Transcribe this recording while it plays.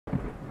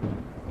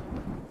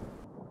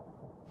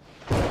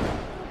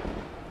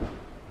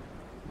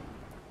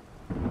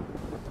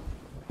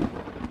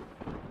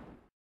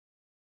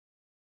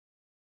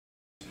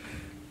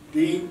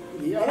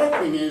The other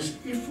thing is,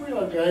 if we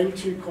are going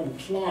to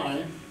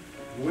comply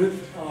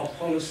with our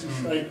policy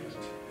statement,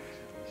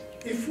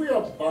 if we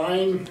are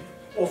buying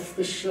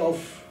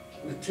off-the-shelf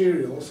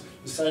materials,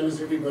 the same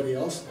as everybody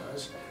else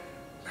does,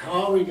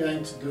 how are we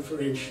going to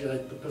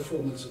differentiate the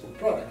performance of the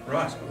product?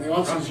 Right. And the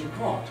answer is you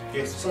can't.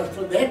 Yes. So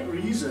for that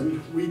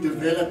reason, we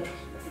develop,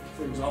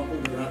 for example,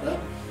 the rubber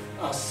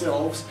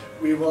ourselves.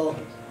 We will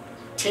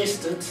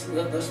test it.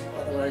 This,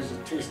 by the way, is a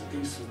test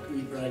piece that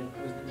we break,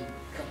 we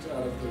cut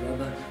out of the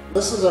rubber.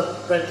 This is a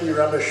Pratley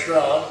rubber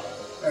shroud,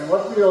 and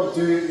what we'll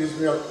do is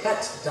we'll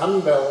cut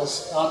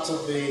dumbbells out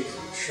of the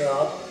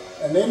shroud,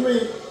 and then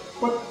we'll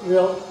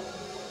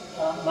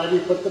maybe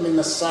put them in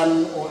the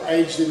sun or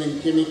age them in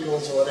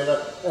chemicals or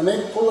whatever, and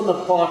then pull them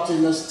apart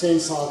in this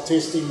tensile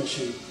testing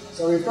machine.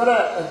 So we've got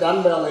a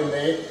dumbbell in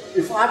there.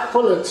 If I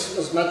pull it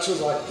as much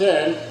as I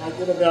can, I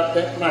get about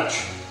that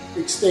much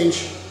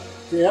extension.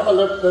 If you have a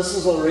look, this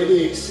has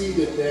already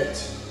exceeded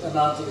that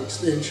amount of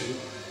extension.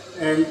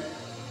 And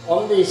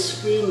on the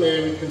screen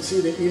there, we can see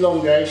the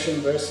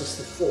elongation versus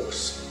the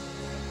force.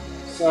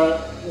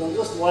 So we'll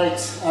just wait.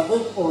 I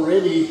think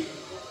already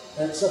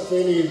that's a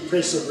fairly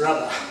impressive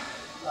rubber.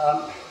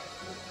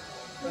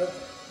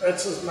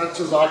 That's as much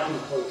as I can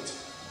pull it.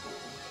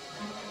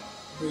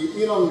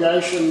 The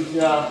elongation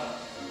here,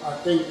 I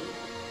think,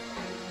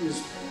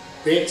 is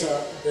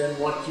better than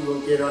what you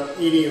will get on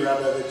any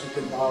rubber that you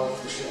can buy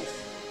off the shelf.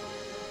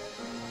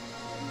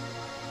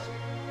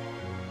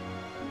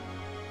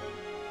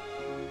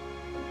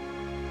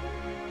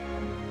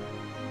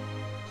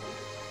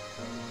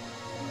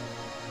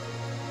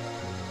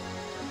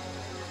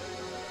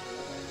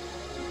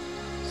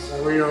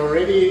 So we're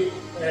already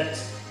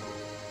at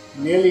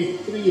nearly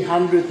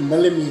 300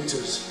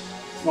 millimeters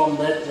from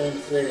that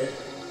length there.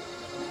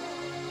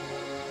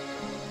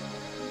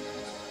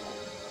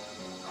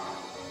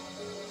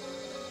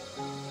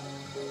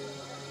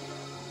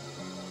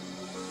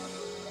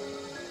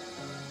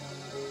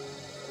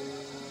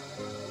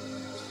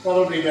 It's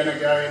probably going to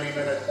go any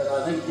minute, but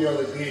I think you'll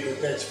agree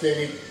that that's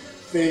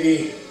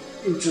fairly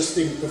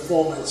interesting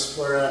performance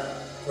for a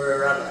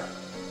rubber.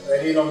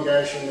 That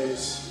elongation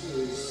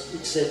is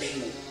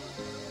exceptional.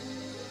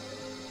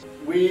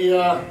 We,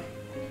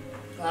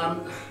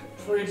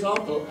 for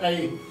example,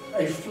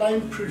 a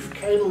flame-proof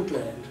cable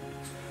gland.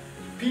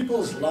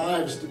 People's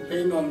lives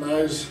depend on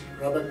those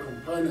rubber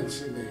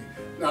components in there.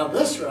 Now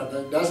this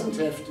rubber doesn't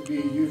have to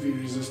be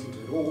UV resistant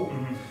at all,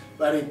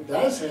 but it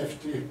does have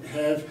to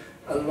have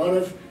a lot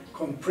of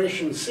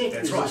compression set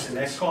resistance. That's right, and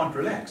that can't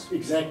relax.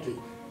 Exactly.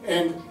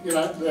 And you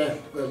know, the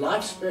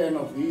lifespan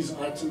of these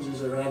items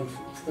is around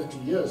 30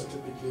 years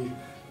typically,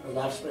 the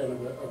lifespan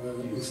of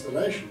an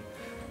installation.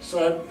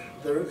 So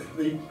the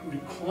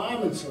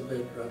requirements of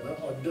that rubber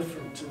are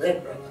different to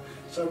that rubber.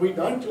 So we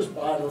don't just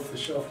buy it off the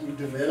shelf, we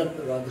develop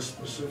the rubber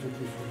specifically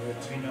for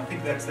that. I mean, I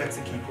think that's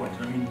the key point.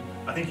 I mean,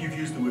 I think you've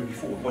used the word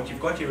before. What you've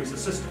got here is a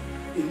system.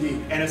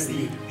 Indeed. And it's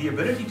the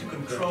ability to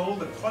control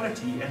the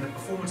quality and the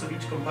performance of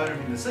each component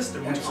in the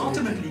system, which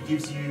ultimately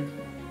gives you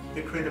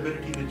the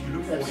credibility that you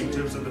look for in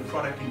terms of the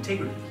product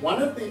integrity.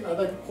 One of the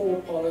other core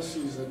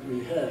policies that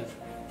we have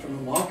from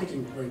a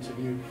marketing point of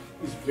view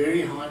is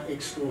very high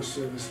X-store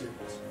service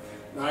levels.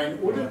 Now, in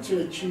order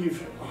to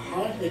achieve a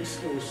high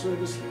X-store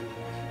service level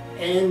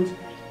and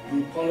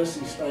the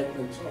policy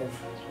statement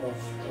of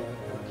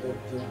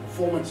the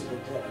performance of the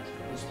product,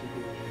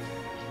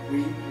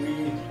 we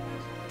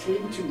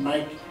tend to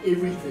make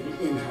everything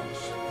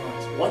in-house.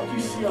 What you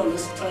see on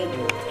this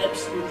table,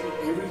 absolutely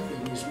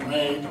everything is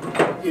made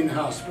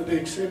in-house, with the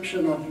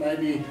exception of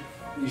maybe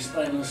the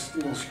stainless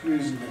steel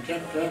screws in the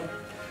cap cap.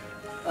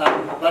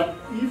 But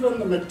even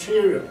the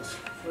materials,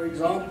 for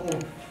example,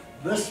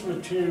 this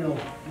material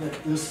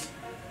that this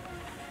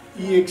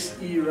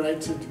EXE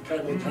rated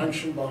cable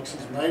junction box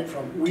is made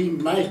from, we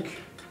make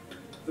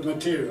the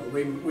material,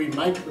 we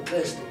make the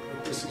plastic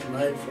that this is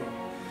made from.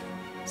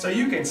 So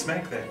you can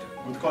smack that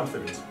with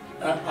confidence.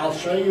 I'll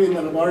show you in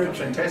the laboratory.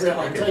 Fantastic.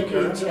 I'll take you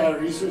into our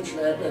research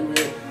lab, and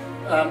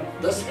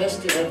this has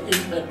to have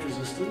impact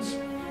resistance,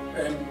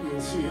 and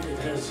you'll see it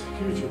has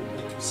huge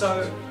impact.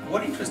 So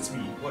what interests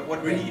me,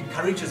 what really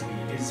encourages me,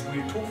 is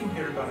we're talking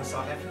here about a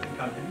South African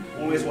company,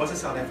 always was a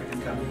South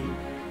African company,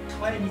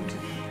 claiming to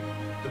be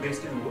the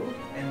best in the world,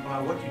 and by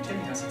what you're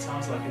telling us, it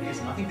sounds like it is,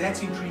 and I think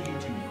that's intriguing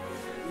to me.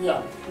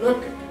 Yeah,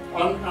 look,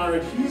 on our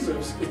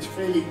adhesives, it's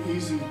fairly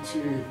easy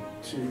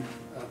to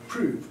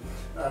prove.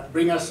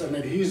 Bring us an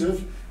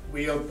adhesive,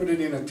 we'll put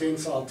it in a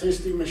tensile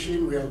testing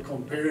machine, we'll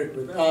compare it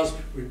with ours,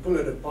 we pull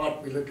it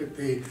apart, we look at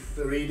the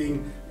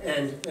reading,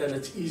 and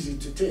it's easy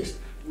to test.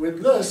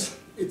 With this,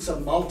 it's a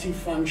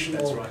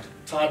multifunctional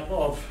type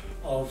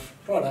of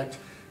product,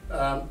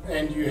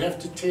 and you have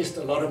to test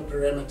a lot of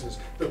parameters.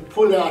 The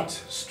pull-out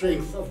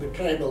strength of the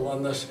cable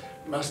on this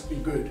must be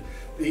good.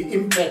 The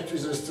impact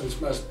resistance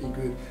must be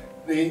good.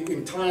 The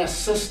entire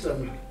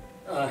system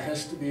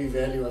has to be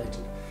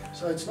evaluated.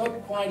 So it's not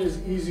quite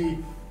as easy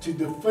to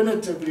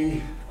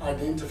definitively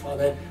identify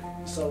that.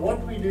 So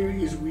what we do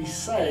is we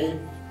say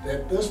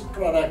that this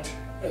product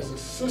as a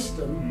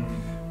system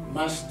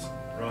must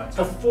Right.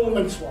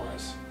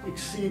 performance-wise,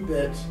 exceed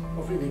that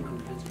of any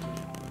competitor.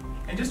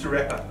 And just to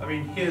wrap up, I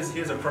mean,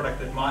 here's a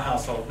product that my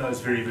household knows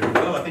very, very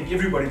well. I think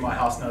everybody in my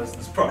house knows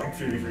this product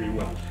very, very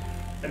well.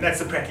 And that's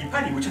the Pratley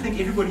Putty, which I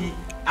think everybody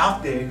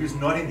out there who's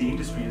not in the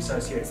industry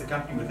associates the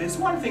company with. There's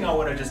one thing I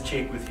want to just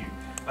check with you.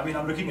 I mean,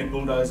 I'm looking at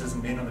bulldozers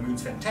and men on the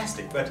moon's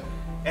fantastic, but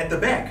at the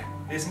back,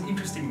 there's an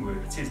interesting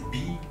word. It says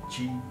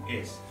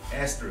BGS,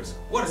 asterisk.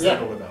 What is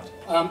that all about?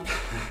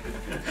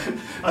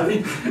 I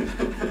mean,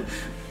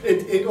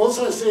 it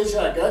also says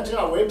here, go to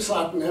our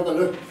website and have a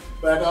look,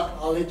 but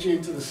I'll let you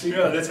into the secret.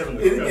 Yeah, let's have a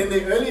look. In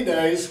the early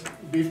days,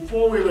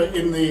 before we were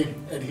in the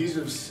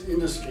adhesives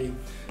industry,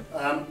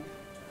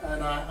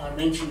 and I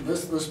mentioned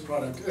this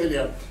product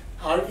earlier,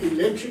 our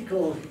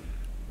electrical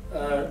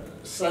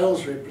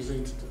sales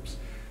representatives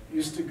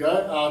used to go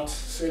out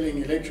selling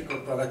electrical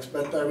products,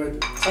 but they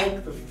would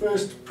take the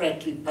first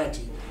Pratley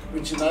Putty,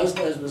 which in those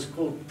days was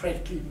called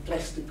Pratley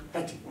Plastic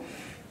Putty,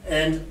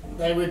 and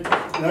they would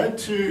go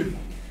to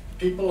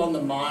people on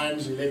the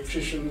mines,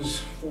 electricians,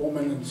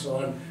 foremen and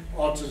so on,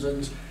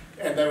 artisans,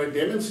 and they would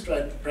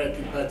demonstrate the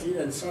Pratley Putty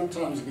and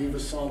sometimes leave a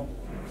sample.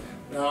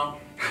 Now,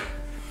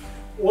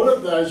 all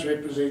of those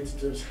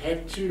representatives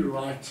had to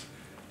write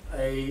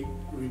a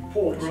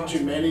report to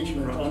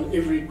management on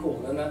every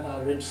call, and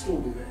our reps still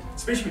do that.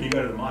 Especially when you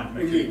go to the mine.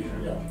 Indeed,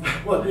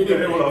 yeah. Well,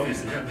 anyway. Well,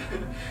 obviously,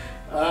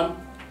 yeah.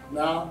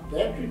 Now,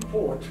 that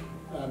report,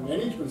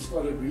 management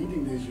started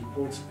reading these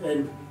reports,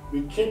 and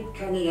we kept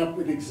coming up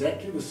with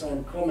exactly the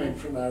same comment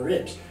from our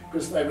reps,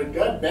 because they would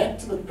go back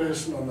to the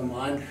person on the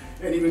mine,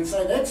 and he would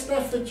say, that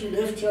stuff that you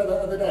left here the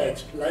other day,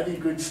 it's bloody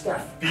good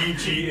stuff.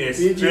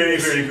 BGS, very,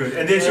 very good.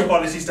 And there's your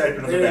policy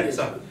statement on the back.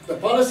 So. The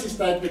policy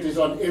statement is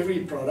on every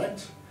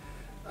product,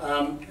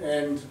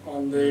 and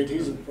on the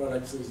adhesive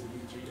products there's the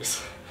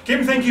BGS.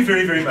 Kim, thank you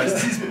very, very much.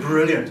 This is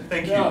brilliant.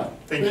 Thank you. Yeah,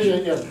 Thank pleasure,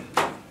 you. yeah.